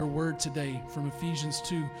word today from Ephesians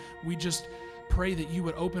 2, we just pray that you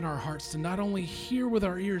would open our hearts to not only hear with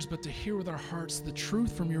our ears, but to hear with our hearts the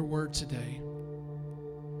truth from your word today.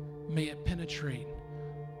 May it penetrate.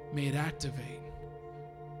 May it activate.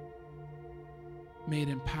 May it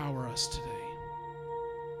empower us today.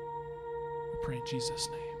 We pray in Jesus'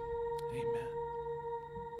 name. Amen.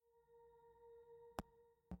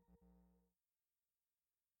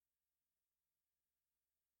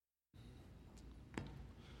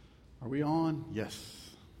 Are we on? Yes.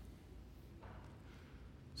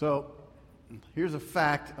 So, here's a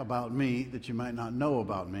fact about me that you might not know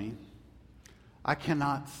about me. I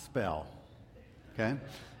cannot spell. Okay?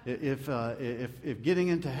 If getting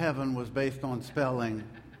into heaven was based on spelling,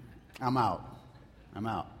 I'm out.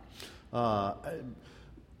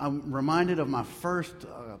 I'm reminded of my first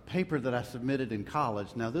paper that I submitted in college.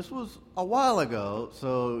 Now, this was a while ago,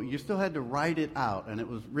 so you still had to write it out. And it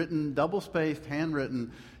was written, double-spaced,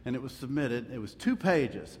 handwritten, and it was submitted. It was 2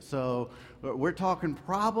 pages. So we're talking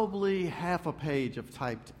probably half a page of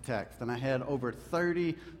typed text. And I had over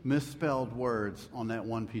 30 misspelled words on that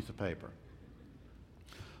one piece of paper.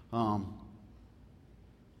 I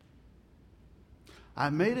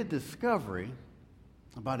made a discovery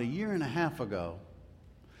about 1.5 years ago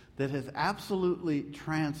that has absolutely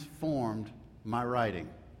transformed my writing.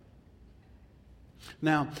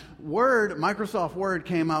 Now, Microsoft Word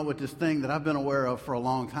came out with this thing that I've been aware of for a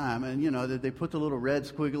long time, and they put the little red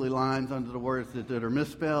squiggly lines under the words that are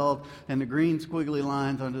misspelled and the green squiggly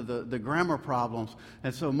lines under the grammar problems,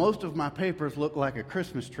 and so most of my papers look like a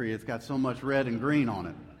Christmas tree. It's got so much red and green on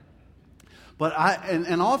it. But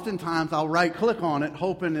and oftentimes I'll right-click on it,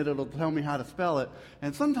 hoping that it'll tell me how to spell it.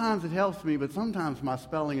 And sometimes it helps me, but sometimes my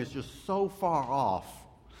spelling is just so far off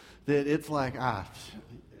that it's like,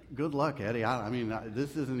 good luck, Eddie.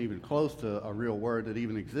 This isn't even close to a real word that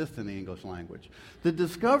even exists in the English language. The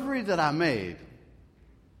discovery that I made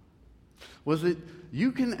was that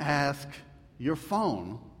you can ask your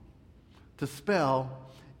phone to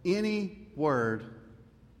spell any word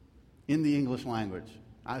in the English language.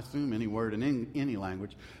 I assume any word in any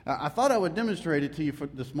language. I thought I would demonstrate it to you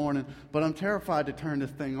this morning, but I'm terrified to turn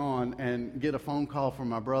this thing on and get a phone call from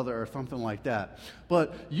my brother or something like that.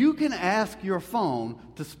 But you can ask your phone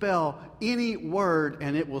to spell any word,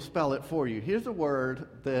 and it will spell it for you. Here's a word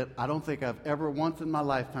that I don't think I've ever once in my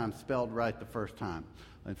lifetime spelled right the first time.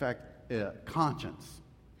 In fact, conscience.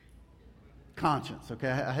 Conscience,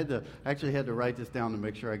 okay? I actually had to write this down to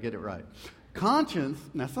make sure I get it right. Conscience,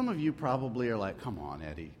 now some of you probably are like, come on,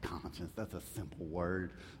 Eddie, conscience, that's a simple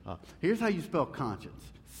word. Here's how you spell conscience.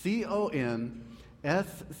 C-O-N-S-C-I-E-N-C-E.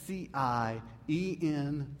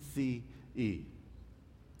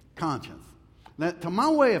 Conscience. Now, to my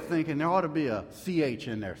way of thinking, there ought to be a C-H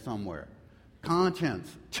in there somewhere.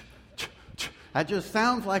 Conscience. That just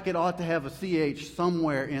sounds like it ought to have a C-H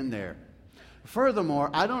somewhere in there. Furthermore,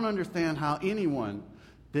 I don't understand how anyone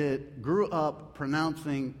that grew up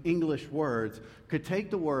pronouncing English words could take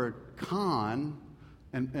the word con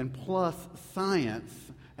and plus science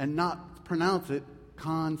and not pronounce it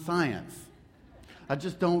con-science. I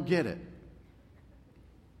just don't get it.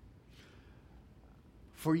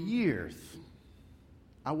 For years,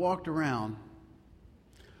 I walked around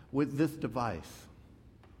with this device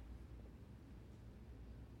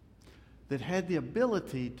that had the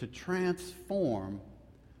ability to transform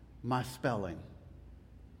my spelling.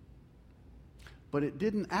 But it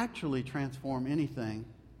didn't actually transform anything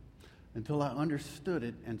until I understood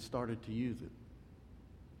it and started to use it.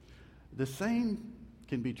 The same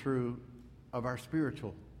can be true of our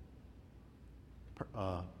spiritual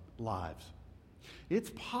lives.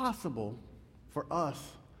 It's possible for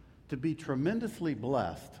us to be tremendously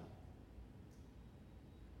blessed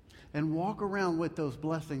and walk around with those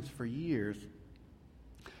blessings for years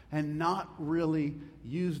and not really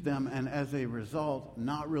use them, and as a result,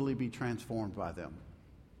 not really be transformed by them.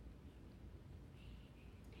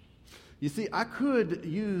 You see, I could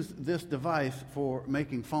use this device for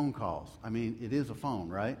making phone calls. I mean, it is a phone,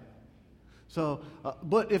 right? So,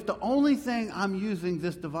 but if the only thing I'm using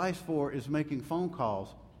this device for is making phone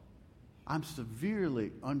calls, I'm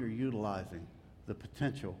severely underutilizing the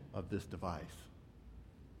potential of this device.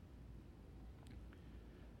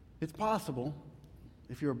 It's possible,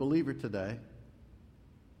 if you're a believer today,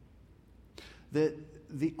 that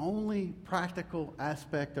the only practical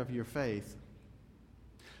aspect of your faith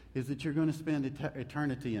is that you're going to spend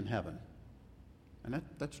eternity in heaven. And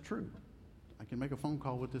that's true. I can make a phone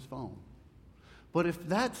call with this phone. But if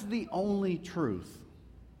that's the only truth,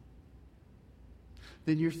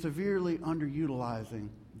 then you're severely underutilizing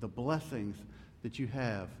the blessings that you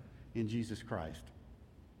have in Jesus Christ.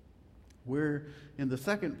 We're in the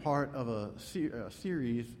second part of a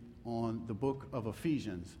series on the book of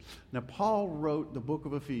Ephesians. Now, Paul wrote the book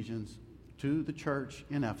of Ephesians to the church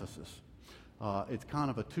in Ephesus. It's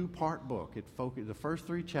kind of a two-part book. The first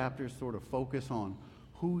 3 chapters sort of focus on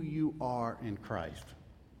who you are in Christ.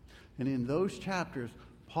 And in those chapters,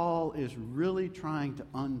 Paul is really trying to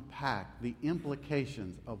unpack the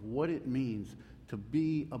implications of what it means to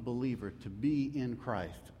be a believer, to be in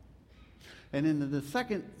Christ. And in the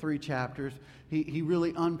second 3 chapters, he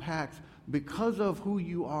really unpacks, because of who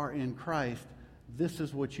you are in Christ, this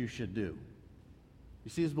is what you should do.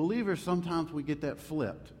 You see, as believers, sometimes we get that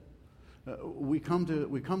flipped. We come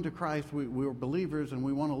to Christ, we're believers, and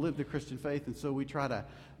we want to live the Christian faith, and so we try to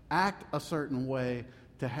act a certain way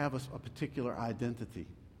to have a particular identity.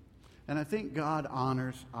 And I think God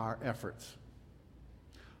honors our efforts.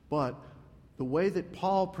 But the way that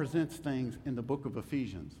Paul presents things in the book of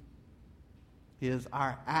Ephesians is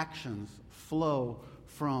our actions flow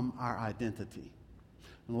from our identity.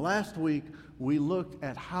 And last week, we looked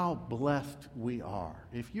at how blessed we are.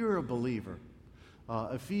 If you're a believer,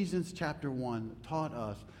 Ephesians chapter 1 taught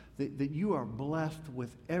us that you are blessed with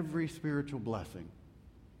every spiritual blessing.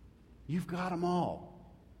 You've got them all.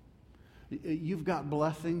 You've got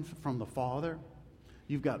blessings from the Father.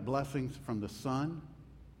 You've got blessings from the Son.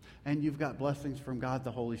 And you've got blessings from God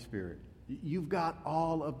the Holy Spirit. You've got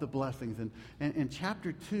all of the blessings. And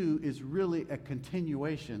chapter 2 is really a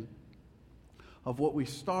continuation of what we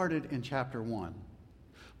started in chapter 1.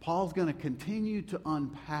 Paul's going to continue to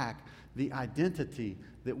unpack the identity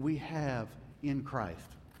that we have in Christ.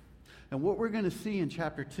 And what we're going to see in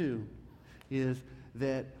chapter 2 is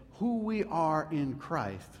that who we are in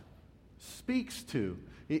Christ speaks to,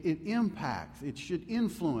 it impacts, it should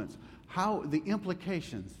influence how the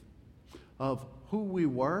implications of who we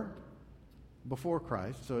were before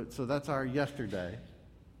Christ. So that's our yesterday.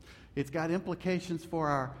 It's got implications for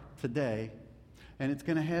our today, and it's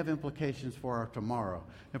going to have implications for our tomorrow.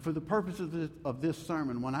 And for the purposes of this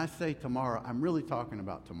sermon, when I say tomorrow, I'm really talking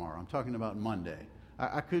about tomorrow. I'm talking about Monday.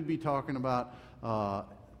 I could be talking about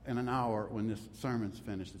in an hour when this sermon's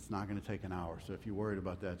finished. It's not going to take an hour. So if you're worried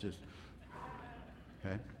about that, just,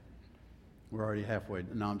 okay? We're already halfway.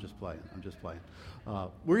 No, I'm just playing.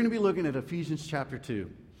 We're going to be looking at Ephesians chapter 2.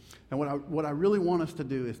 And what I really want us to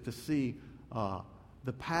do is to see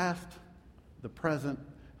the past, the present,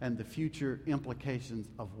 and the future implications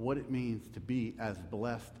of what it means to be as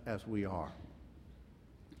blessed as we are.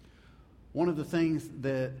 One of the things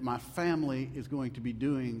that my family is going to be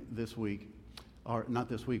doing this week, or not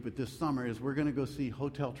this week, but this summer, is we're going to go see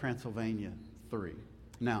Hotel Transylvania 3.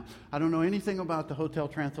 Now, I don't know anything about the Hotel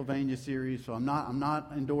Transylvania series, so I'm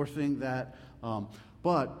not endorsing that,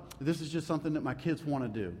 but this is just something that my kids want to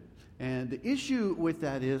do. And the issue with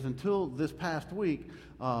that is, until this past week,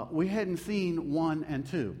 we hadn't seen 1 and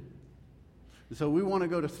 2. So we want to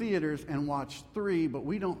go to theaters and watch 3, but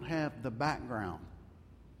we don't have the background.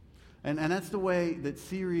 And that's the way that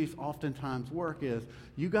series oftentimes work, is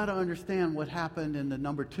you got to understand what happened in the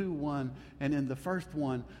number 2 one and in the first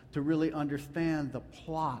one to really understand the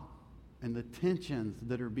plot and the tensions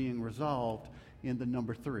that are being resolved in the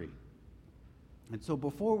number 3. And so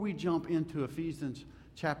before we jump into Ephesians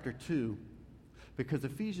chapter 2, because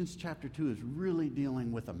Ephesians chapter 2 is really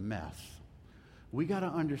dealing with a mess, we got to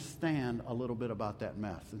understand a little bit about that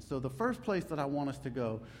mess. And so the first place that I want us to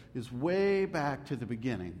go is way back to the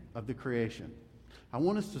beginning of the creation. I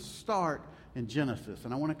want us to start in Genesis,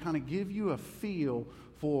 and I want to kind of give you a feel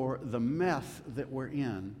for the mess that we're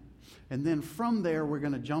in. And then from there, we're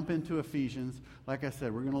going to jump into Ephesians. Like I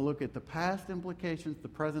said, we're going to look at the past implications, the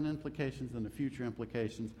present implications, and the future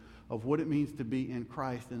implications of what it means to be in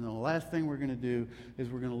Christ. And then the last thing we're going to do is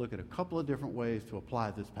we're going to look at a couple of different ways to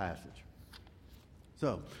apply this passage.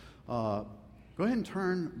 So, go ahead and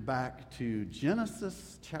turn back to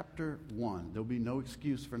Genesis chapter 1. There'll be no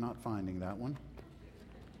excuse for not finding that one.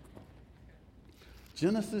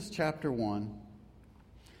 Genesis chapter 1.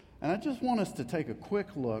 And I just want us to take a quick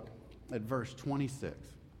look at verse 26.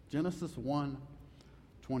 Genesis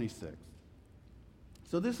 1:26.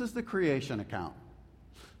 So this is the creation account.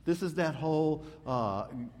 This is that whole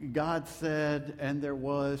God said, and there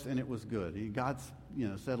was, and it was good. God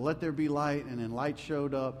said, let there be light, and then light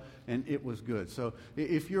showed up, and it was good. So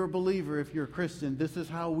if you're a believer, if you're a Christian, this is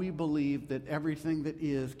how we believe that everything that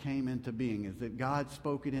is came into being, is that God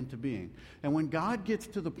spoke it into being. And when God gets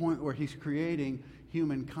to the point where he's creating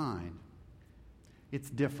humankind, it's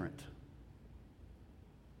different.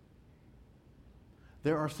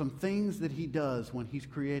 There are some things that he does when he's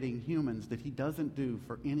creating humans that he doesn't do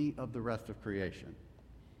for any of the rest of creation.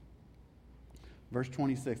 Verse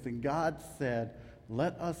 26, and God said,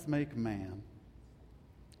 let us make man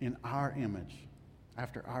in our image,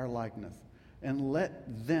 after our likeness, and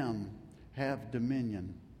let them have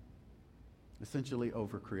dominion, essentially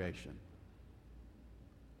over creation.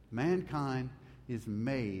 Mankind is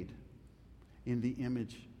made in the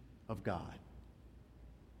image of God.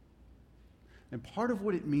 And part of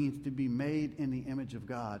what it means to be made in the image of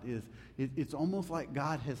God is it's almost like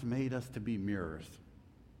God has made us to be mirrors.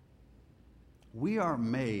 We are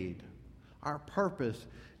made, our purpose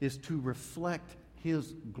is to reflect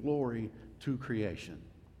His glory to creation.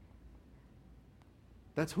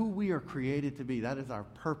 That's who we are created to be. That is our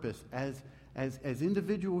purpose as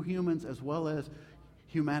individual humans as well as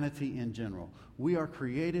humanity in general. We are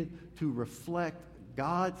created to reflect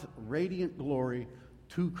God's radiant glory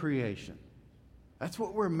to creation. That's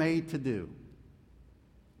what we're made to do.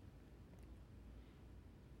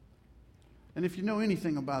 And if you know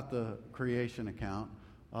anything about the creation account,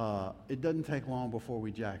 it doesn't take long before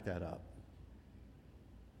we jack that up.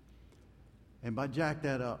 And by jack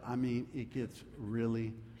that up, I mean it gets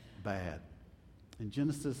really bad. In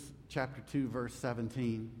Genesis chapter 2, verse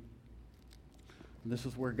 17, this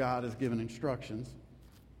is where God is given instructions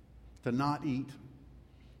to not eat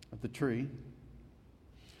of the tree.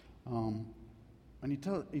 And he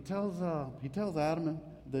tells Adam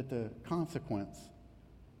that the consequence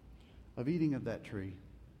of eating of that tree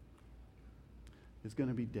is going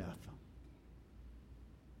to be death.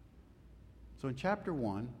 So in chapter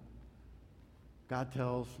 1, God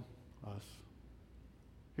tells us,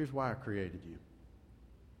 here's why I created you.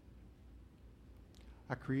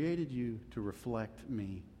 I created you to reflect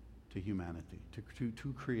me to humanity,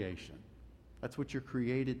 to creation. That's what you're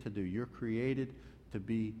created to do. You're created to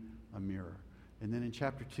be a mirror. And then in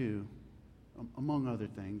chapter 2, among other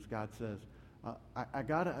things, God says, I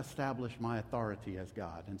got to establish my authority as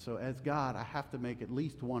God. And so as God, I have to make at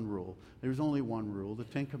least one rule. There's only one rule. The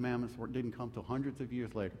Ten Commandments didn't come till hundreds of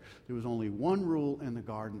years later. There was only one rule in the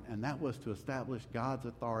garden, and that was to establish God's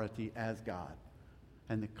authority as God.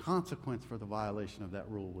 And the consequence for the violation of that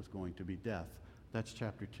rule was going to be death. That's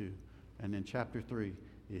chapter 2. And then chapter 3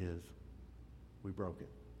 is we broke it.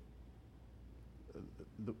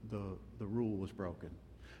 The rule was broken.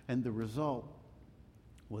 And the result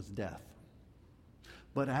was death.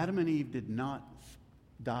 But Adam and Eve did not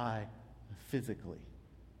die physically.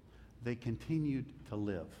 They continued to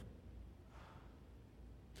live.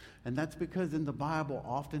 And that's because in the Bible,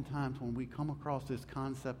 oftentimes when we come across this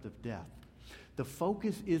concept of death, the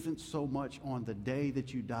focus isn't so much on the day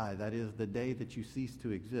that you die, that is, the day that you cease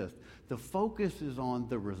to exist. The focus is on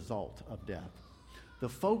the result of death. The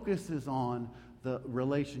focus is on the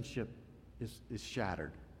relationship is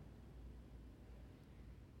shattered.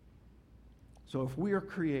 So if we are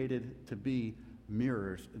created to be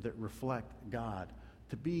mirrors that reflect God,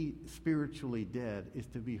 to be spiritually dead is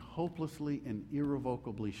to be hopelessly and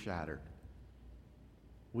irrevocably shattered.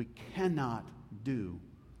 We cannot do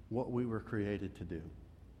what we were created to do.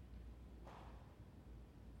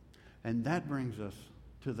 And that brings us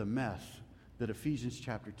to the mess that Ephesians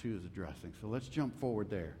chapter 2 is addressing. So let's jump forward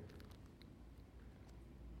there.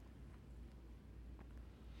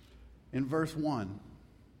 In verse 1,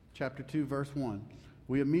 chapter 2, verse 1,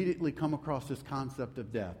 we immediately come across this concept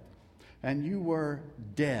of death. And you were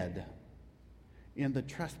dead in the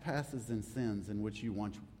trespasses and sins in which you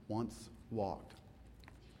once walked.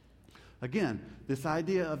 Again, this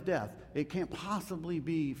idea of death, it can't possibly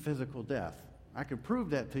be physical death. I can prove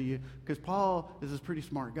that to you because Paul is this pretty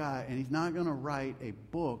smart guy, and he's not going to write a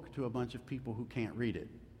book to a bunch of people who can't read it.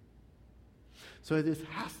 So this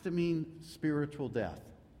has to mean spiritual death.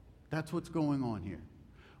 That's what's going on here.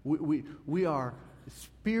 We are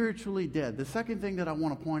spiritually dead. The second thing that I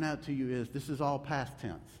want to point out to you is this is all past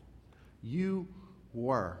tense. You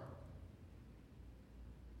were.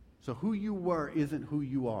 So who you were isn't who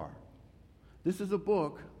you are. This is a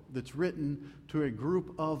book that's written to a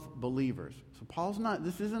group of believers. So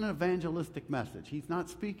this isn't an evangelistic message. He's not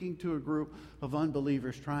speaking to a group of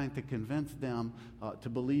unbelievers trying to convince them to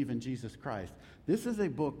believe in Jesus Christ. This is a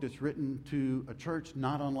book that's written to a church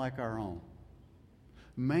not unlike our own,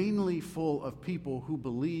 mainly full of people who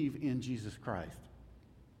believe in Jesus Christ.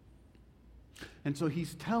 And so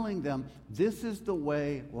he's telling them, this is the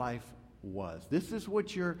way life was. This is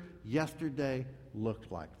what your yesterday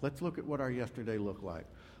looked like. Let's look at what our yesterday looked like.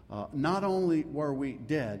 Not only were we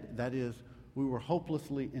dead, that is, we were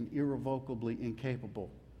hopelessly and irrevocably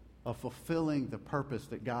incapable of fulfilling the purpose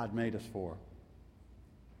that God made us for.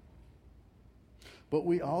 But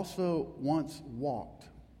we also once walked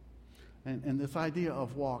And this idea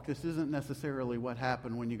of walk, this isn't necessarily what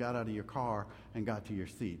happened when you got out of your car and got to your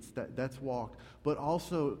seats. That's walked. But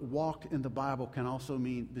also, walked in the Bible can also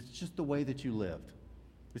mean it's just the way that you lived.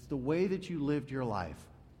 It's the way that you lived your life.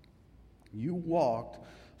 You walked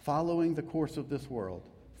following the course of this world,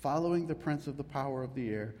 following the prince of the power of the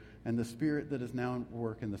air, and the spirit that is now at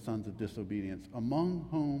work in the sons of disobedience, among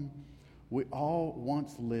whom we all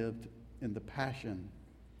once lived in the passion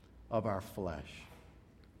of our flesh.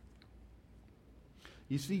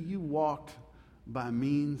 You see, you walked by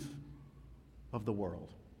means of the world.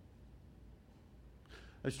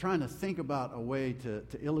 I was trying to think about a way to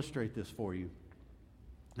illustrate this for you.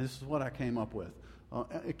 This is what I came up with.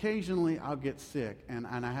 Occasionally, I'll get sick, and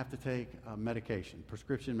I have to take medication,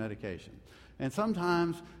 prescription medication. And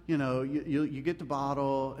sometimes, you get the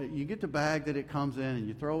bottle, you get the bag that it comes in, and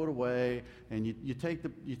you throw it away, and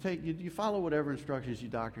you follow whatever instructions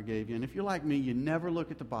your doctor gave you. And if you're like me, you never look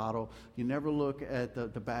at the bottle, you never look at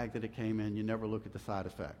the bag that it came in, you never look at the side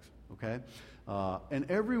effects. Okay, and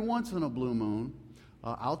every once in a blue moon,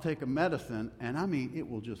 I'll take a medicine, and it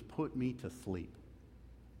will just put me to sleep.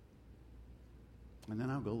 And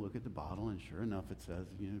then I'll go look at the bottle, and sure enough, it says,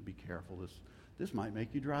 be careful. This might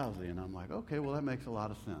make you drowsy. And I'm like, okay, well, that makes a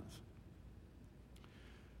lot of sense.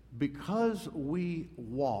 Because we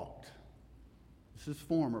walked,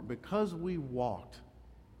 because we walked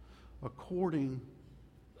according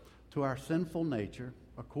to our sinful nature,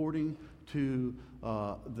 according to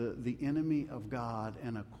the enemy of God,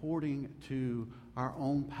 and according to our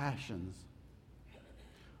own passions,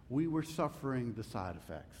 we were suffering the side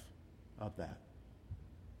effects of that.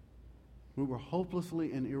 We were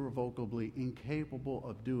hopelessly and irrevocably incapable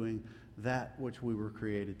of doing that which we were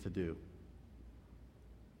created to do.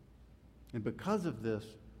 And because of this,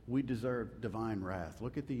 we deserve divine wrath.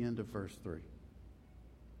 Look at the end of verse 3.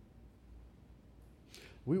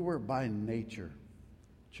 We were by nature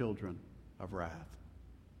children of wrath.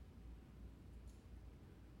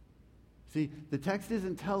 See, the text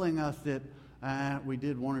isn't telling us that we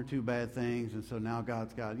did one or two bad things, and so now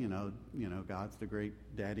God's got, God's the great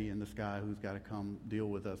daddy in the sky who's got to come deal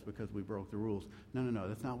with us because we broke the rules. No,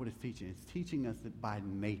 that's not what it's teaching. It's teaching us that by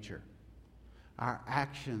nature, our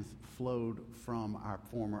actions flowed from our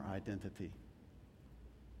former identity.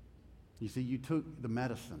 You see, you took the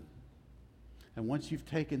medicine, and once you've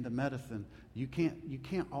taken the medicine, you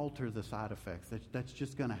can't alter the side effects. That's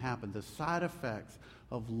just going to happen. The side effects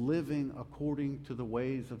of living according to the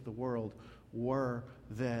ways of the world were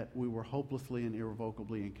that we were hopelessly and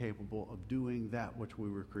irrevocably incapable of doing that which we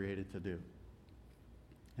were created to do.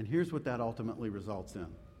 And here's what that ultimately results in.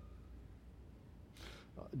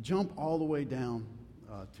 Jump all the way down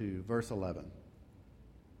to verse 11.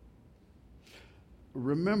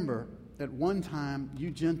 Remember, at one time,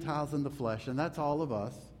 you Gentiles in the flesh, and that's all of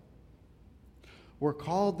us, were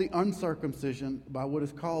called the uncircumcision by what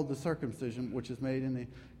is called the circumcision, which is made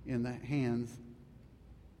in the hands.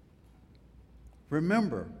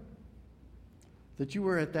 Remember that you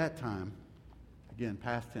were at that time, again,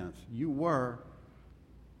 past tense, you were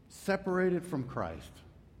separated from Christ,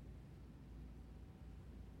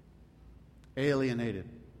 alienated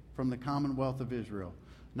from the commonwealth of Israel.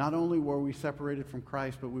 Not only were we separated from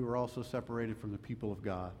Christ, but we were also separated from the people of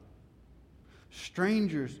God.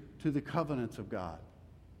 Strangers to the covenants of God.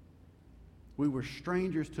 We were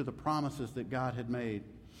strangers to the promises that God had made,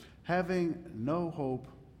 having no hope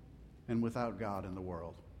and without God in the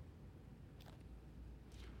world.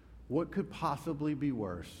 What could possibly be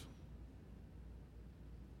worse?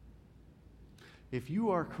 If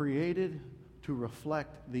you are created to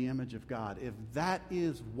reflect the image of God, if that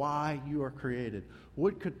is why you are created,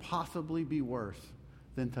 what could possibly be worse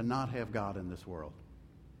than to not have God in this world?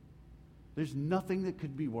 There's nothing that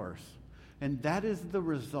could be worse. And that is the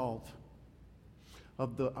result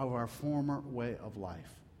of our former way of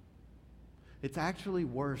life. It's actually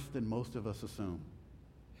worse than most of us assume.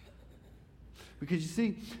 Because you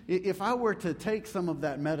see, if I were to take some of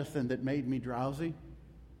that medicine that made me drowsy,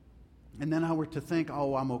 and then I were to think,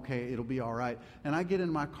 oh, I'm okay, it'll be all right, and I get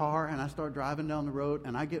in my car and I start driving down the road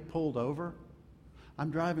and I get pulled over,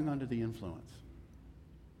 I'm driving under the influence.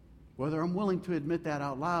 Whether I'm willing to admit that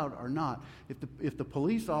out loud or not, if the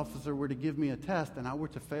police officer were to give me a test and I were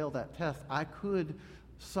to fail that test, I could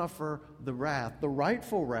suffer the wrath, the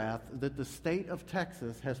rightful wrath that the state of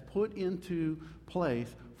Texas has put into place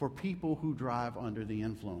for people who drive under the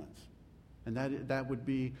influence. And that would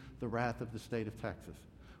be the wrath of the state of Texas.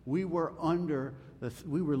 We were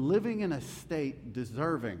living in a state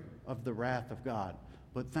deserving of the wrath of God.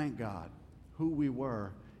 But thank God, who we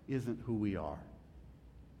were isn't who we are.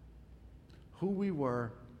 Who we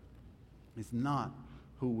were is not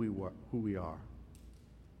who we are.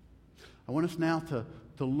 I want us now to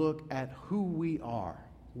look at who we are.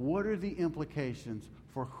 What are the implications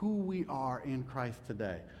for who we are in Christ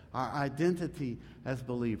today? Our identity as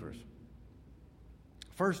believers.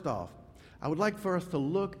 First off, I would like for us to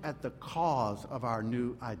look at the cause of our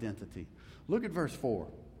new identity. Look at verse 4.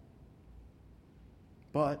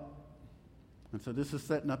 And so this is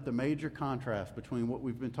setting up the major contrast between what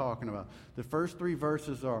we've been talking about. The first 3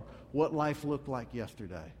 verses are what life looked like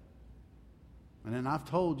yesterday. And then I've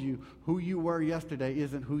told you who you were yesterday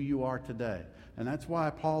isn't who you are today. And that's why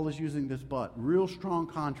Paul is using this but. Real strong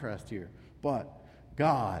contrast here. But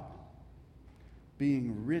God,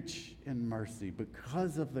 being rich in mercy,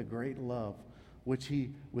 because of the great love with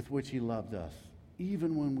which he loved us,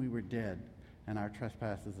 even when we were dead and our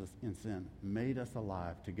trespasses in sin, made us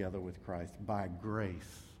alive together with Christ. By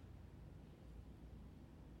grace.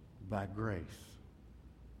 By grace,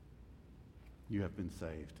 you have been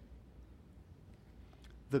saved.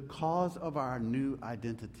 The cause of our new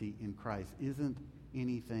identity in Christ isn't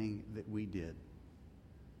anything that we did.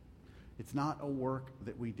 It's not a work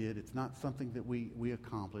that we did. It's not something that we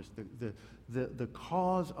accomplished. The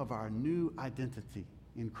cause of our new identity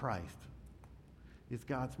in Christ is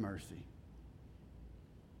God's mercy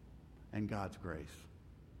and God's grace.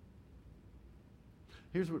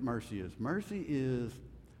 Here's what mercy is. Mercy is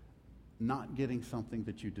not getting something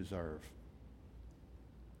that you deserve.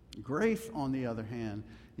 Grace, on the other hand,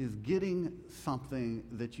 is getting something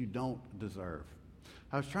that you don't deserve.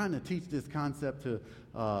 I was trying to teach this concept to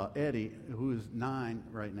Eddie, who is 9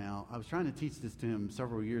 right now. I was trying to teach this to him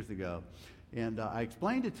several years ago. And I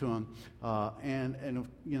explained it to him, and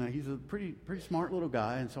you know, he's a pretty smart little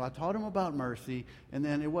guy, and so I taught him about mercy, and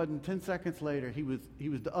then it wasn't 10 seconds later, he was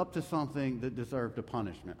up to something that deserved a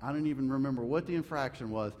punishment. I don't even remember what the infraction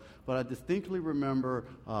was, but I distinctly remember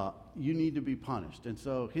you need to be punished. And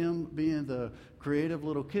so him being the creative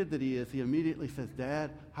little kid that he is, he immediately says,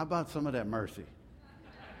 Dad, how about some of that mercy?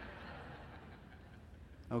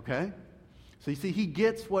 Okay? So you see, he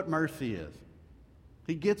gets what mercy is.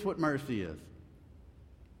 He gets what mercy is.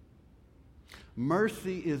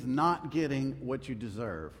 Mercy is not getting what you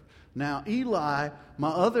deserve. Now, Eli, my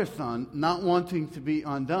other son, not wanting to be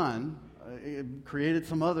undone, created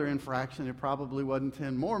some other infraction. It probably wasn't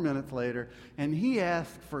 10 more minutes later, and he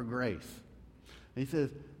asked for grace. He says,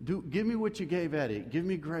 give me what you gave Eddie. Give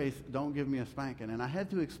me grace. Don't give me a spanking. And I had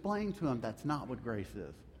to explain to him that's not what grace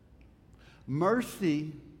is.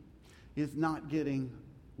 Mercy is not getting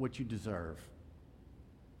what you deserve.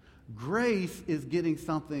 Grace is getting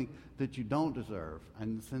something that you don't deserve.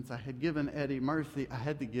 And since I had given Eddie mercy, I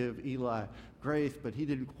had to give Eli grace, but he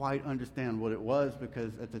didn't quite understand what it was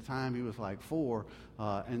because at the time he was like 4.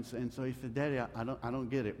 And so he said, Daddy, I don't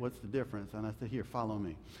get it. What's the difference? And I said, here, follow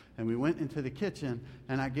me. And we went into the kitchen,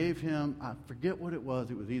 and I gave him, I forget what it was.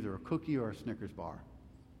 It was either a cookie or a Snickers bar.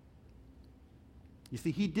 You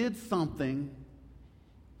see, he did something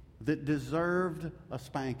that deserved a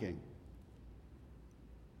spanking.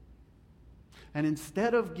 And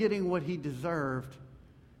instead of getting what he deserved,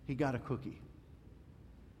 he got a cookie.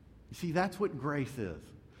 You see, that's what grace is.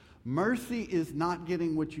 Mercy is not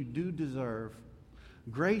getting what you do deserve.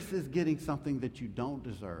 Grace is getting something that you don't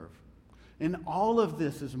deserve. And all of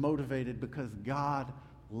this is motivated because God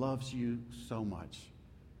loves you so much.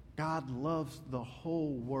 God loves the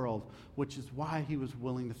whole world, which is why he was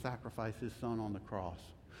willing to sacrifice his son on the cross,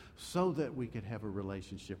 so that we could have a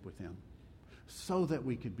relationship with him, so that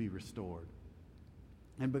we could be restored.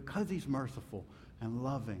 And because he's merciful and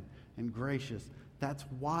loving and gracious, that's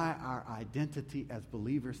why our identity as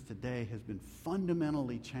believers today has been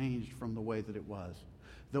fundamentally changed from the way that it was.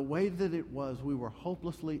 The way that it was, we were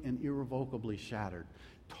hopelessly and irrevocably shattered,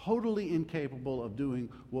 totally incapable of doing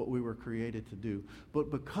what we were created to do.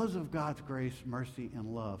 But because of God's grace, mercy,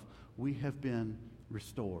 and love, we have been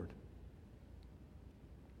restored.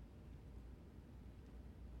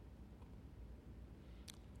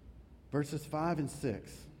 Verses 5 and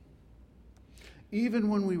 6. Even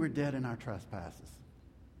when we were dead in our trespasses.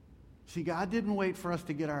 See, God didn't wait for us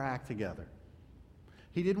to get our act together.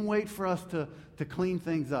 He didn't wait for us to clean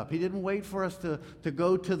things up. He didn't wait for us to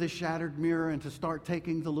go to the shattered mirror and to start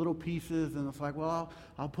taking the little pieces. And it's like, well,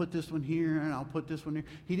 I'll put this one here and I'll put this one here.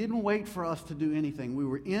 He didn't wait for us to do anything. We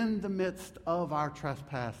were in the midst of our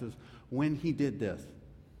trespasses when he did this.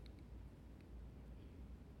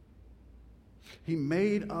 He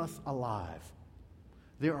made us alive.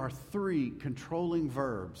 There are 3 controlling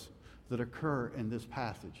verbs that occur in this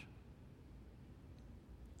passage.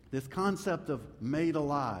 This concept of made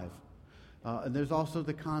alive, and there's also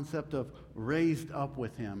the concept of raised up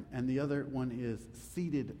with him, and the other one is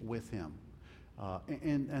seated with him.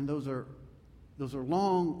 And those are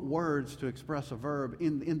long words to express a verb.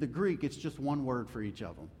 In the Greek, it's just one word for each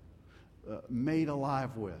of them. Made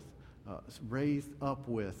alive with, raised up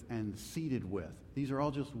with, and seated with. These are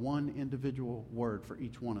all just one individual word for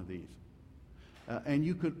each one of these. And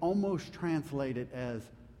you could almost translate it as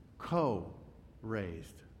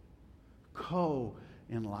co-raised,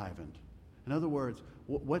 co-enlivened. In other words,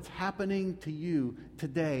 what's happening to you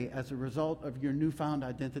today as a result of your newfound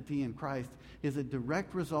identity in Christ is a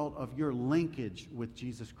direct result of your linkage with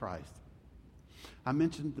Jesus Christ. I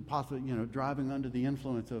mentioned the possibility, driving under the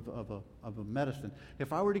influence of a medicine.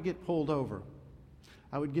 If I were to get pulled over,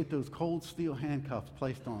 I would get those cold steel handcuffs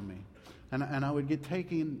placed on me, and I would get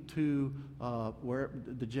taken to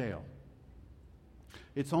the jail.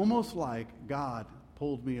 It's almost like God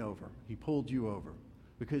pulled me over. He pulled you over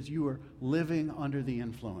because you were living under the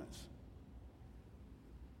influence.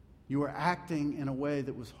 You were acting in a way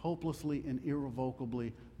that was hopelessly and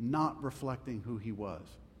irrevocably not reflecting who he was.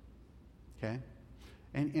 Okay?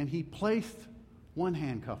 And he placed one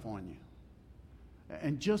handcuff on you.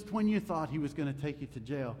 And just when you thought he was going to take you to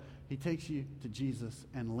jail, he takes you to Jesus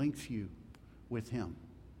and links you with him.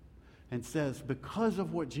 And says, because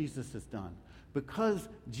of what Jesus has done, because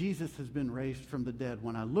Jesus has been raised from the dead,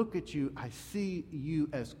 when I look at you, I see you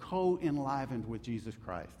as co-enlivened with Jesus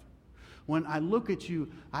Christ. When I look at you,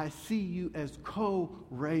 I see you as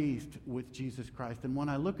co-raised with Jesus Christ. And when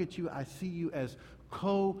I look at you, I see you as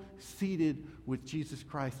co-seated with Jesus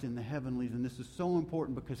Christ in the heavenlies. And this is so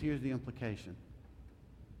important because here's the implication.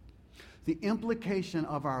 The implication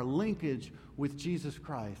of our linkage with Jesus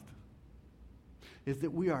Christ is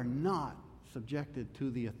that we are not subjected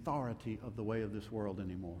to the authority of the way of this world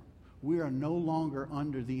anymore. We are no longer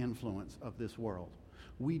under the influence of this world.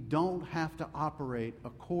 We don't have to operate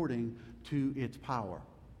according to its power.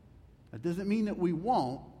 That doesn't mean that we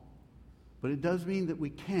won't, but it does mean that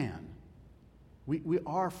we can. We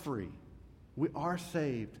are free. We are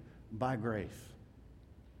saved by grace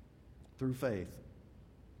through faith.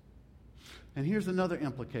 And here's another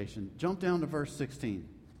implication. Jump down to verse 16.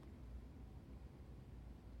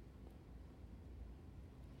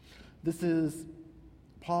 This is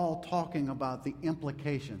Paul talking about the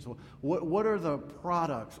implications. What are the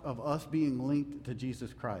products of us being linked to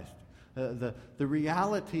Jesus Christ? The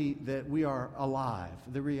reality that we are alive,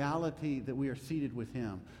 the reality that we are seated with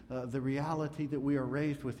him, the reality that we are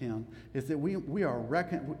raised with him, is that we are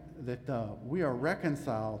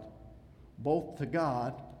reconciled both to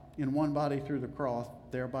God in one body through the cross,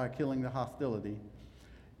 thereby killing the hostility.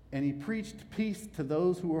 And he preached peace to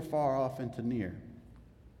those who were far off and to near.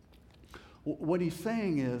 What he's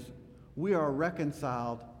saying is we are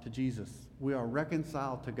reconciled to Jesus. We are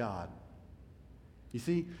reconciled to God. You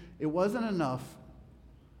see, it wasn't enough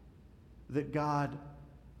that God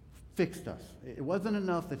fixed us. It wasn't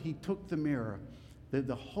enough that he took the mirror,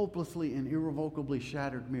 the hopelessly and irrevocably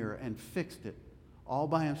shattered mirror, and fixed it all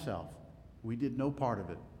by himself. We did no part of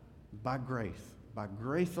it. By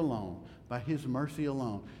grace alone, by his mercy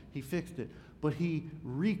alone, he fixed it. But he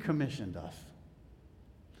recommissioned us.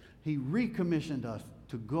 He recommissioned us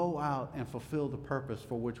to go out and fulfill the purpose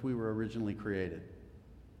for which we were originally created.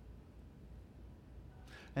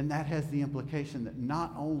 And that has the implication that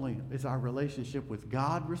not only is our relationship with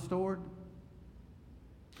God restored,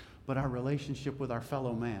 but our relationship with our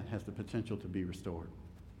fellow man has the potential to be restored.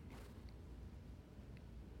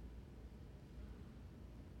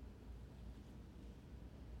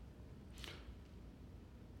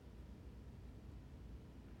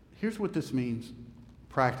 Here's what this means,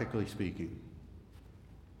 practically speaking.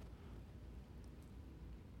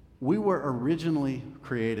 We were originally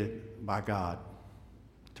created by God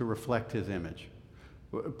to reflect his image.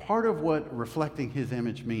 Part of what reflecting his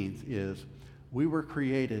image means is we were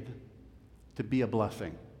created to be a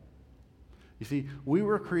blessing. You see, we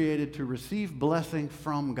were created to receive blessing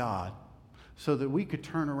from God so that we could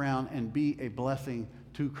turn around and be a blessing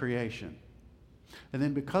to creation. And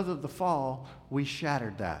then because of the fall, we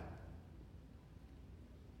shattered that.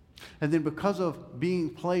 And then because of being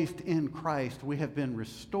placed in Christ, we have been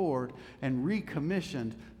restored and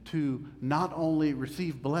recommissioned to not only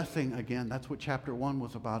receive blessing again, that's what chapter 1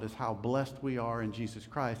 was about, is how blessed we are in Jesus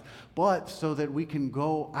Christ, but so that we can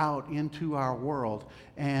go out into our world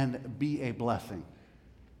and be a blessing.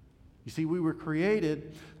 You see, we were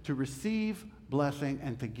created to receive blessing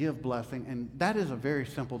and to give blessing, and that is a very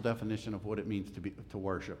simple definition of what it means to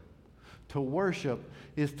worship. To worship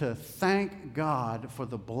is to thank God for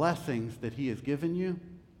the blessings that he has given you,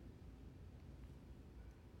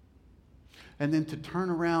 and then to turn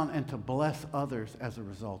around and to bless others as a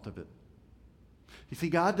result of it. You see,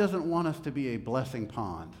 God doesn't want us to be a blessing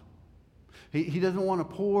pond. He doesn't want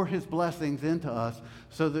to pour his blessings into us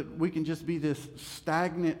so that we can just be this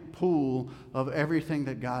stagnant pool of everything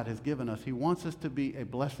that God has given us. He wants us to be a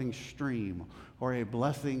blessing stream or a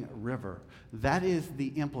blessing river. That is the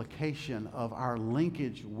implication of our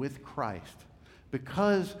linkage with Christ.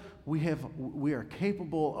 Because we are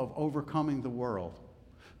capable of overcoming the world,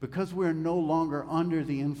 because we are no longer under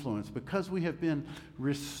the influence, because we have been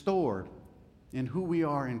restored in who we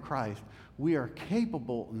are in Christ, we are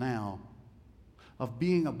capable now of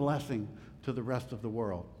being a blessing to the rest of the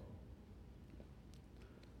world.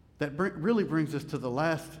 That really brings us to the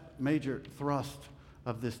last major thrust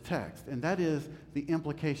of this text, and that is the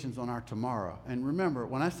implications on our tomorrow. And remember,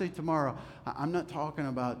 when I say tomorrow, I'm not talking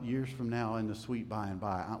about years from now in the sweet by and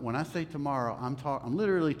by. When I say tomorrow, I'm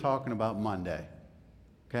literally talking about Monday.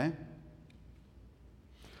 Okay?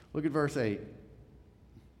 Look at verse 8.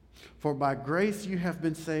 For by grace you have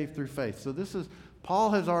been saved through faith. So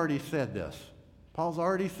Paul has already said this. Paul's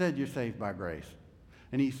already said you're saved by grace.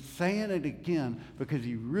 And he's saying it again because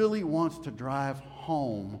he really wants to drive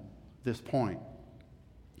home this point.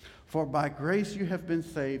 For by grace you have been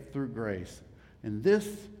saved through grace. And this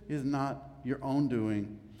is not your own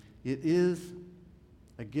doing. It is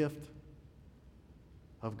a gift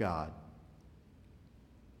of God.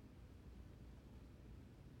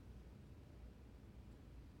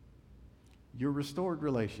 Your restored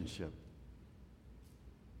relationship,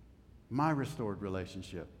 my restored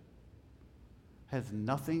relationship, has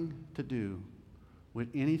nothing to do with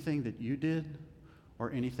anything that you did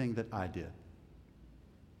or anything that I did.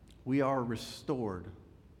 We are restored.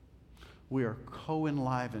 We are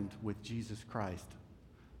co-enlivened with Jesus Christ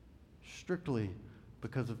strictly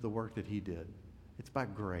because of the work that he did. It's by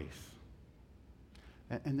grace.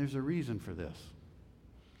 And there's a reason for this.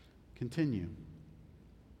 Continue.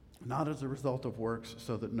 Not as a result of works,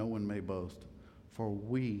 so that no one may boast. For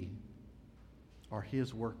we are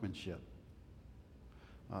his workmanship.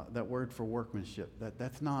 That word for workmanship,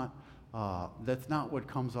 that's not what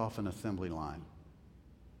comes off an assembly line.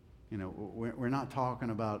 You know, we're not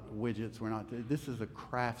talking about widgets. This is a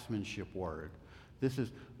craftsmanship word.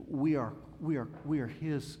 We are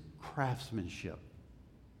his craftsmanship,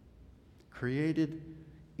 created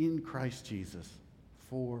in Christ Jesus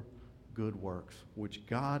for good works, which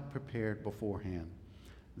God prepared beforehand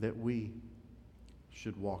that we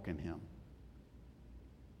should walk in him.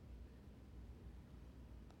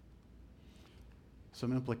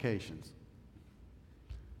 Some implications.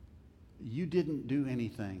 You didn't do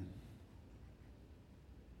anything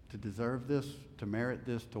to deserve this, to merit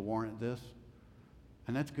this, to warrant this.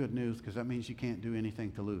 And that's good news, because that means you can't do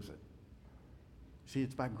anything to lose it. See,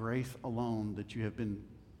 it's by grace alone that you have been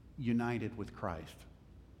united with Christ.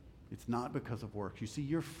 It's not because of works. You see,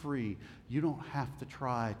 you're free. You don't have to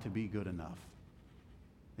try to be good enough.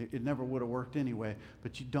 It never would have worked anyway,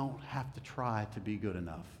 but you don't have to try to be good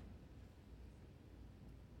enough.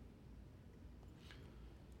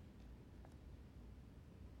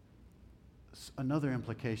 Another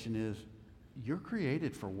implication is you're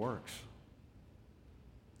created for works.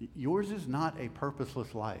 Yours is not a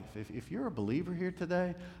purposeless life. If you're a believer here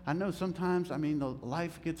today, I know sometimes, the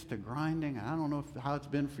life gets to grinding. I don't know how it's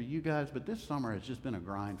been for you guys, but this summer has just been a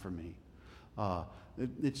grind for me.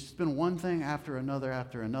 It's just been one thing after another,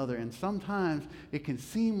 and sometimes it can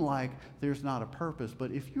seem like there's not a purpose,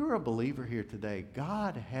 but if you're a believer here today,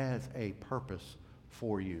 God has a purpose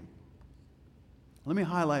for you. Let me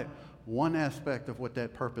highlight one aspect of what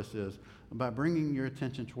that purpose is by bringing your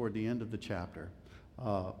attention toward the end of the chapter.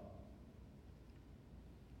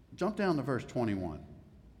 Jump down to verse 21.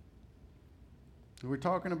 We're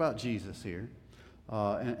talking about Jesus here,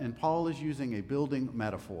 and Paul is using a building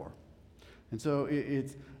metaphor. And so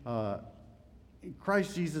it's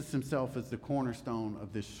Christ Jesus himself is the cornerstone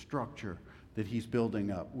of this structure that he's building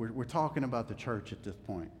up. We're talking about the church at this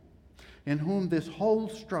point. In whom this whole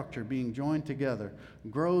structure, being joined together,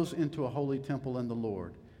 grows into a holy temple in the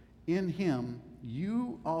Lord. In him,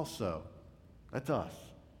 you also, that's us,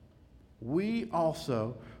 we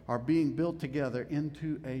also are being built together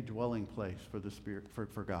into a dwelling place for the Spirit,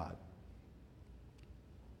 for God.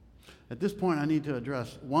 At this point, I need to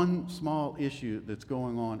address one small issue that's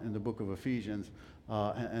going on in the book of Ephesians,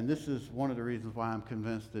 and this is one of the reasons why I'm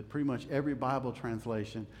convinced that pretty much every Bible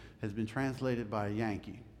translation has been translated by a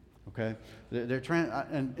Yankee. Okay,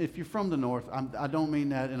 and if you're from the North, I don't mean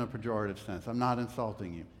that in a pejorative sense. I'm not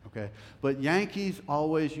insulting you. Okay, but Yankees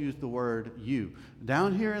always use the word "you."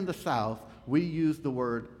 Down here in the South, we use the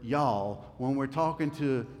word "y'all" when we're talking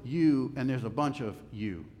to you, and there's a bunch of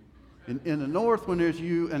you. In the north, when there's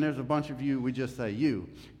you and there's a bunch of you, we just say you.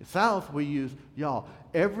 South, we use y'all.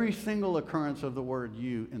 Every single occurrence of the word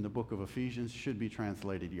you in the book of Ephesians should be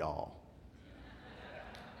translated y'all.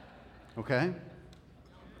 Okay?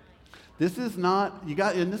 This is not,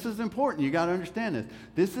 and this is important, you got to understand this.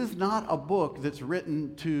 This is not a book that's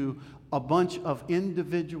written to a bunch of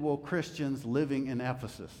individual Christians living in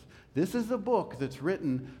Ephesus. This is a book that's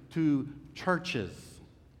written to churches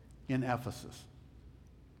in Ephesus.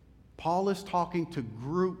 Paul is talking to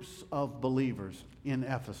groups of believers in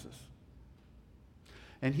Ephesus.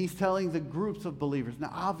 And he's telling the groups of believers.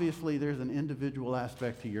 Now, obviously, there's an individual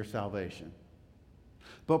aspect to your salvation.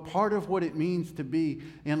 But part of what it means to be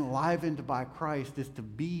enlivened by Christ is to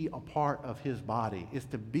be a part of his body, is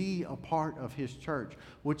to be a part of his church,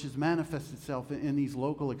 which has manifested itself in these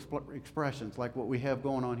local expressions like what we have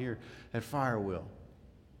going on here at Firewheel.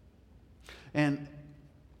 And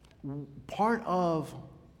part of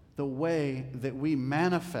the way that we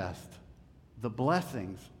manifest the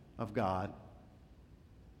blessings of God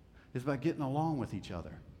is by getting along with each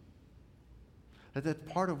other.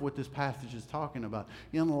 That's part of what this passage is talking about.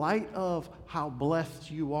 In light of how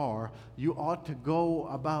blessed you are, you ought to go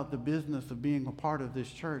about the business of being a part of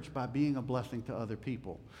this church by being a blessing to other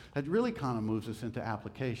people. That really kind of moves us into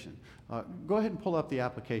application. Go ahead and pull up the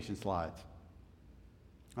application slides.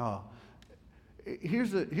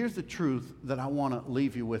 Here's the truth that I want to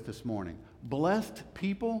leave you with this morning. Blessed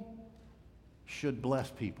people should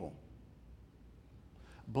bless people.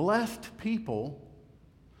 Blessed people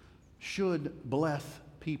should bless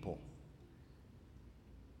people.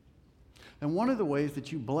 And one of the ways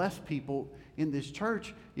that you bless people in this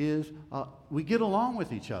church is we get along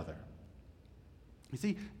with each other. You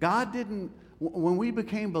see, God didn't, when we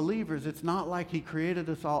became believers, it's not like he created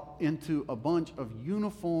us all into a bunch of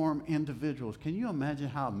uniform individuals. Can you imagine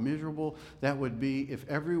how miserable that would be if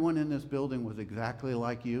everyone in this building was exactly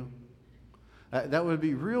like you? That would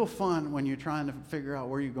be real fun when you're trying to figure out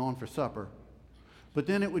where you're going for supper. But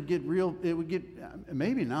then it would get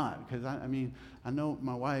maybe not, because I know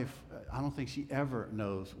my wife, I don't think she ever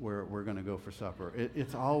knows where we're going to go for supper.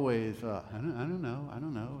 It's always, I don't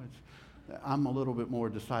know. I'm a little bit more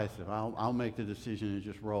decisive. I'll make the decision and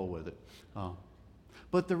just roll with it.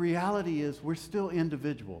 But the reality is we're still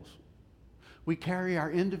individuals. We carry our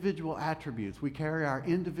individual attributes. We carry our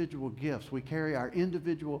individual gifts. We carry our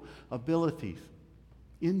individual abilities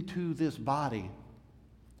into this body.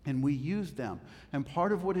 And we use them. And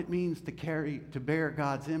part of what it means to bear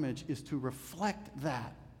God's image is to reflect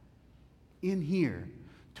that in here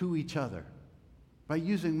to each other. By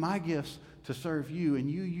using my gifts to serve you, and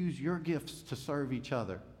you use your gifts to serve each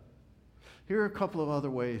other. Here are a couple of other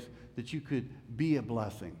ways that you could be a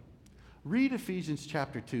blessing. Read Ephesians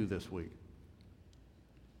chapter 2 this week.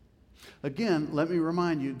 Again, let me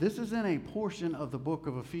remind you, this is in a portion of the book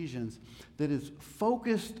of Ephesians that is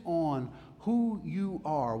focused on who you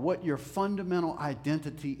are, what your fundamental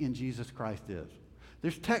identity in Jesus Christ is.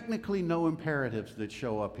 There's technically no imperatives that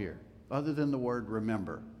show up here, other than the word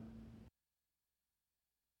remember.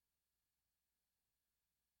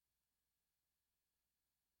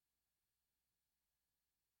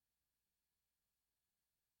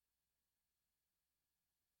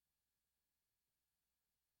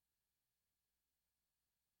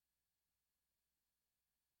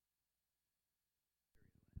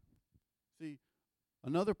 See,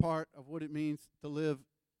 another part of what it means to live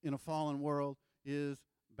in a fallen world is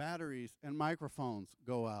batteries and microphones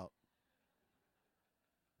go out.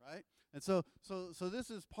 Right? And so this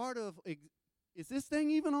is part of, is this thing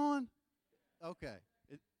even on? Okay.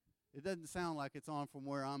 It doesn't sound like it's on from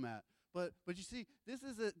where I'm at. But you see, this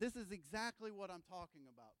is exactly what I'm talking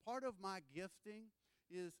about. Part of my gifting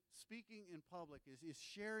is speaking in public, is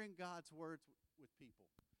sharing God's words with people.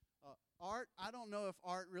 Art, I don't know if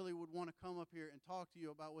Art really would want to come up here and talk to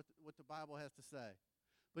you about what the Bible has to say.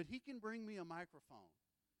 But he can bring me a microphone.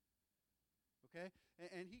 Okay?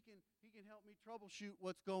 And he can help me troubleshoot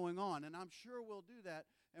what's going on. And I'm sure we'll do that.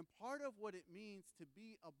 And part of what it means to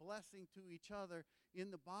be a blessing to each other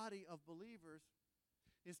in the body of believers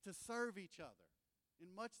is to serve each other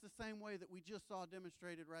in much the same way that we just saw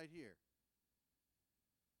demonstrated right here.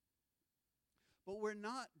 But we're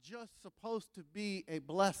not just supposed to be a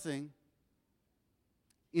blessing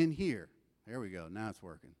in here. There we go. Now it's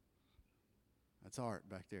working. That's Art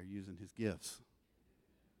back there using his gifts.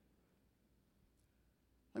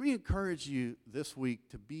 Let me encourage you this week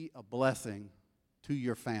to be a blessing to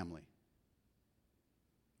your family.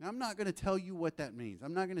 Now, I'm not going to tell you what that means.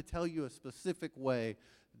 I'm not going to tell you a specific way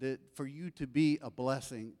that for you to be a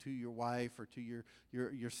blessing to your wife or to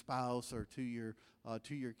your spouse or to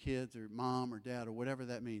your kids or mom or dad or whatever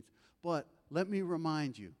that means. But let me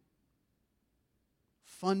remind you,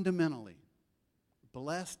 fundamentally,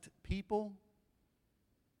 blessed people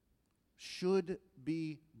should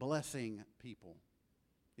be blessing people.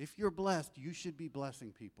 If you're blessed, you should be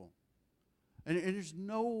blessing people. And there's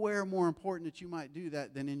nowhere more important that you might do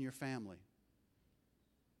that than in your family.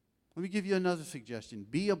 Let me give you another suggestion.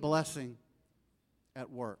 Be a blessing at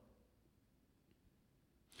work.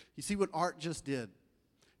 You see what Art just did?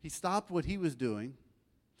 He stopped what he was doing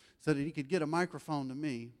so that he could get a microphone to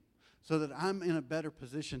me so that I'm in a better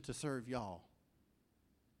position to serve y'all.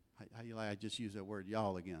 How you like I just used that word,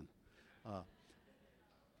 y'all, again.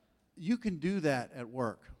 You can do that at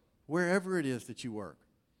work, wherever it is that you work.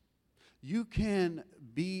 You can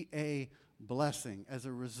be a blessing as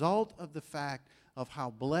a result of the fact of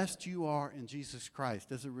how blessed you are in Jesus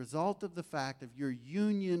Christ, as a result of the fact of your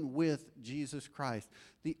union with Jesus Christ.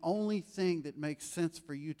 The only thing that makes sense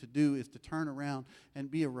for you to do is to turn around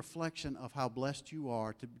and be a reflection of how blessed you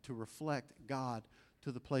are, to reflect God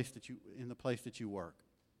to the place that in the place that you work.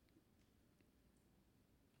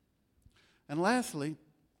 And lastly,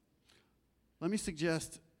 let me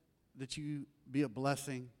suggest that you be a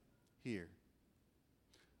blessing here.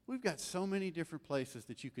 We've got so many different places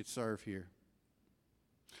that you could serve here.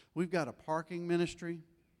 We've got a parking ministry.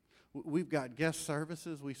 We've got guest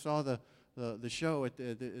services. We saw the show at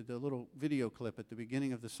the little video clip at the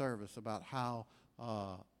beginning of the service about how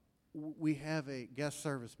we have a guest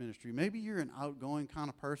service ministry. Maybe you're an outgoing kind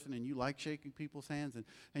of person and you like shaking people's hands,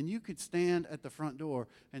 and you could stand at the front door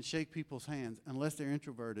and shake people's hands unless they're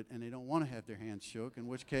introverted and they don't want to have their hands shook, in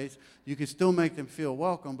which case you could still make them feel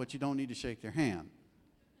welcome, but you don't need to shake their hand.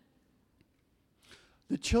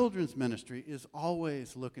 The children's ministry is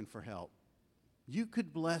always looking for help. You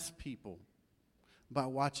could bless people by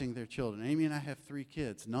watching their children. Amy and I have 3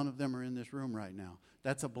 kids. None of them are in this room right now.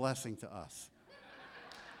 That's a blessing to us.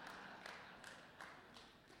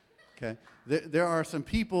 Okay, there are some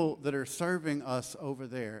people that are serving us over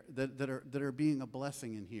there that are being a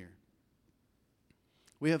blessing in here.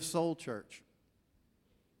 We have Soul Church.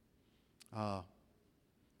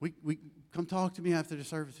 We come talk to me after the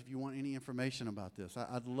service if you want any information about this.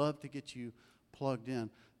 I'd love to get you plugged in.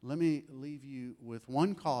 Let me leave you with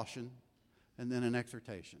one caution and then an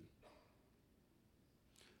exhortation.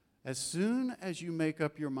 As soon as you make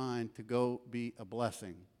up your mind to go be a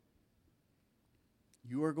blessing,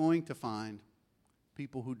 you are going to find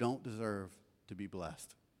people who don't deserve to be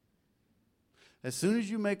blessed. As soon as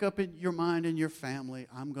you make up in your mind in your family,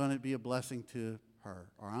 I'm going to be a blessing to her,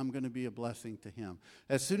 or I'm going to be a blessing to him.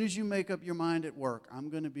 As soon as you make up your mind at work, I'm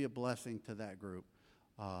going to be a blessing to that group.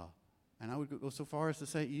 And I would go so far as to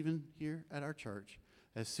say, even here at our church,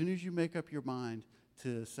 as soon as you make up your mind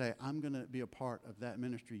to say, I'm going to be a part of that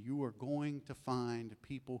ministry, you are going to find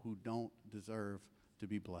people who don't deserve to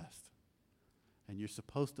be blessed. And you're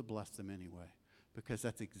supposed to bless them anyway, because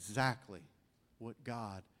that's exactly what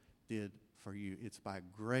God did for you. It's by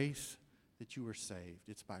grace that you are saved.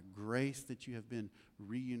 It's by grace that you have been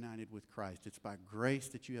reunited with Christ. It's by grace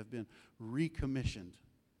that you have been recommissioned.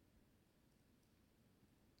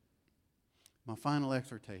 My final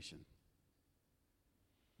exhortation: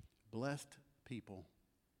 blessed people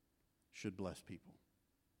should bless people.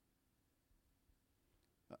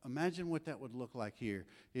 Imagine what that would look like here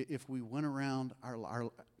if we went around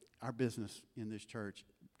our business in this church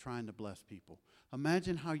trying to bless people.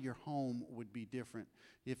 Imagine how your home would be different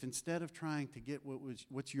if instead of trying to get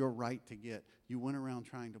what's your right to get, you went around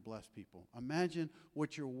trying to bless people. Imagine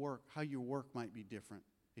how your work might be different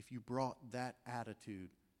if you brought that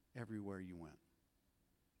attitude everywhere you went.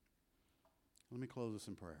 Let me close this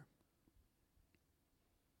in prayer.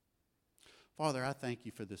 Father, I thank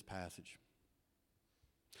you for this passage.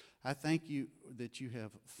 I thank you that you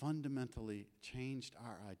have fundamentally changed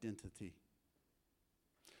our identity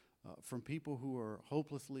from people who are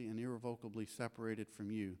hopelessly and irrevocably separated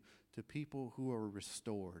from you to people who are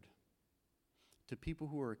restored, to people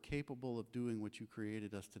who are capable of doing what you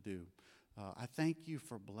created us to do. I thank you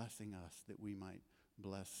for blessing us that we might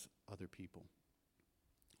bless other people.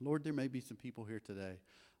 Lord, there may be some people here today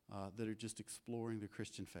that are just exploring the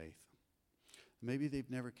Christian faith. Maybe they've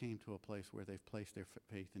never came to a place where they've placed their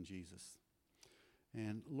faith in Jesus.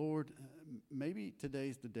 And Lord, maybe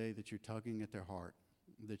today's the day that you're tugging at their heart,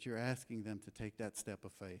 that you're asking them to take that step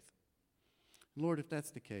of faith. Lord, if that's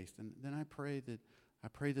the case, then I pray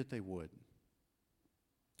that they would.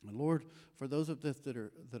 And Lord, for those of us that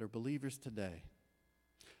are believers today,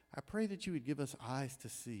 I pray that you would give us eyes to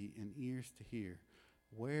see and ears to hear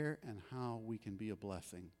where and how we can be a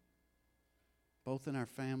blessing, both in our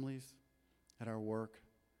families, at our work,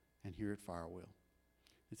 and here at Firewheel.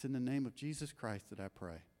 It's in the name of Jesus Christ that I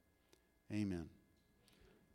pray. Amen.